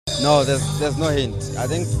No, there's no hint. I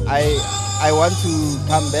think I want to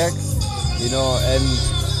come back, and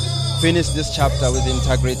finish this chapter with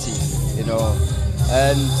integrity,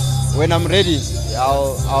 and when I'm ready,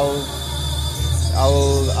 I'll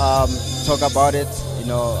talk about it.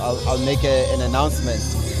 I'll make an announcement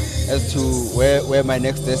as to where my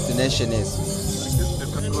next destination is.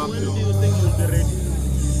 When do you think you'll be ready?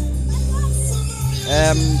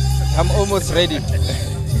 I'm almost ready.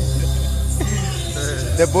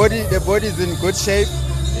 The body is in good shape.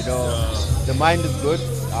 The mind is good.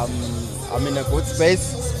 I'm in a good space,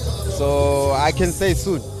 so I can say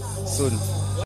soon.